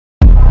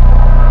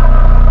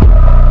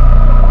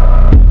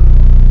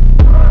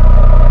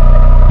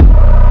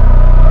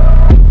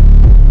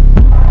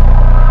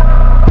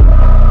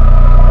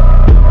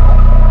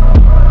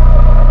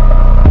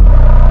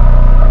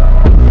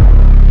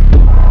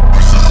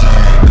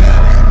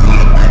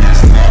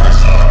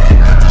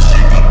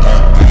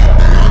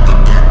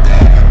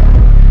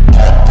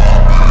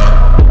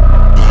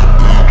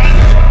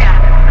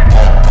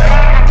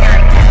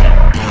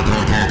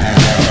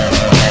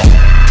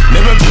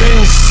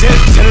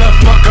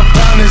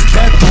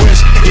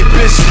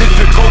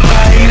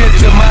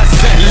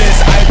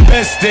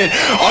tested.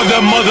 All the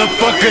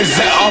motherfuckers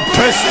that are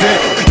pressed it.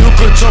 You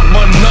could choke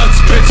my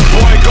nuts, bitch,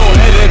 boy, go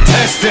ahead and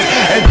test it.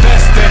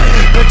 Invest it,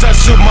 bitch, I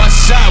shoot my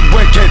shot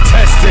when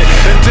contested.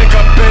 And take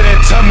a bit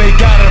and tell me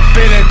got a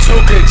feeling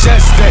too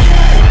congested.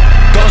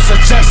 Don't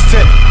suggest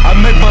it, I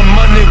make my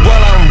money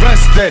while I'm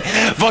rested.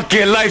 Fuck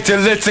your life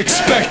till it's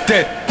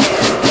expected.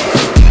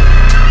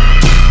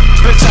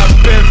 Bitch, I've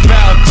been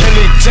found till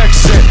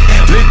ejection.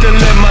 Lethal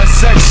in my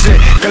section,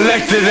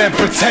 collected and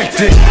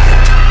protected.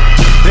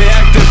 They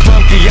acting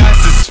funky, I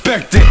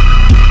suspect it.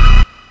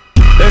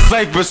 It's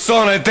like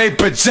persona, they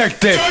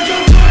project it.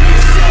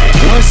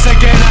 Once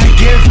again, I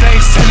give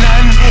thanks to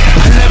none.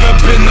 I never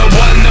been the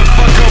one to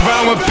fuck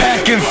around with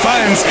packing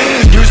funds.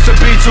 Used to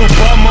be too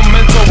bum, a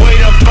mental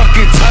weight a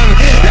fucking ton.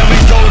 Now we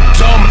go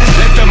dumb,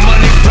 let the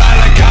money fly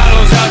like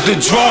hollows out the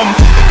drum.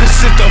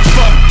 Just sit the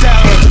fuck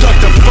down and duck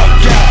the fuck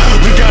out.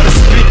 We gotta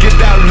speak it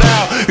out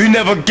loud. You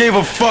never gave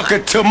a fuck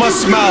until my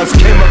smiles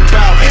came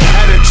about.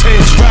 Had to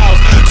change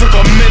routes, took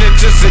a minute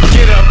just to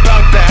get up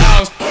out the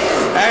house.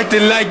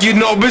 Acting like you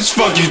know, bitch,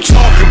 fuck you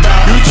talking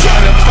about. You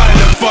tryna find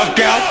the fuck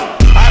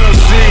out? I don't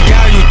see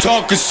how you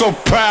talking so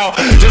proud.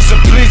 Just to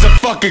please a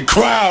fucking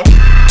crowd.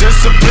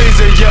 Just to please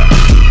a yeah.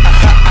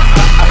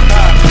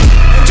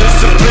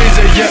 Just to please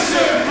a yeah.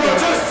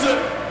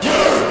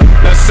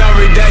 Now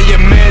sorry that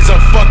your man's a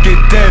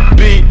fucking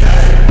deadbeat.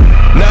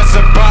 Not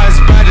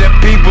surprised by the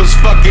people's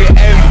fucking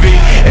envy.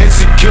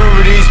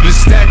 Insecurities been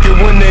stacking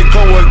when they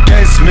go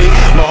against me.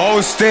 My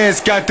whole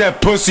stance got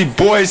that pussy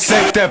boy,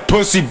 sack that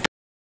pussy.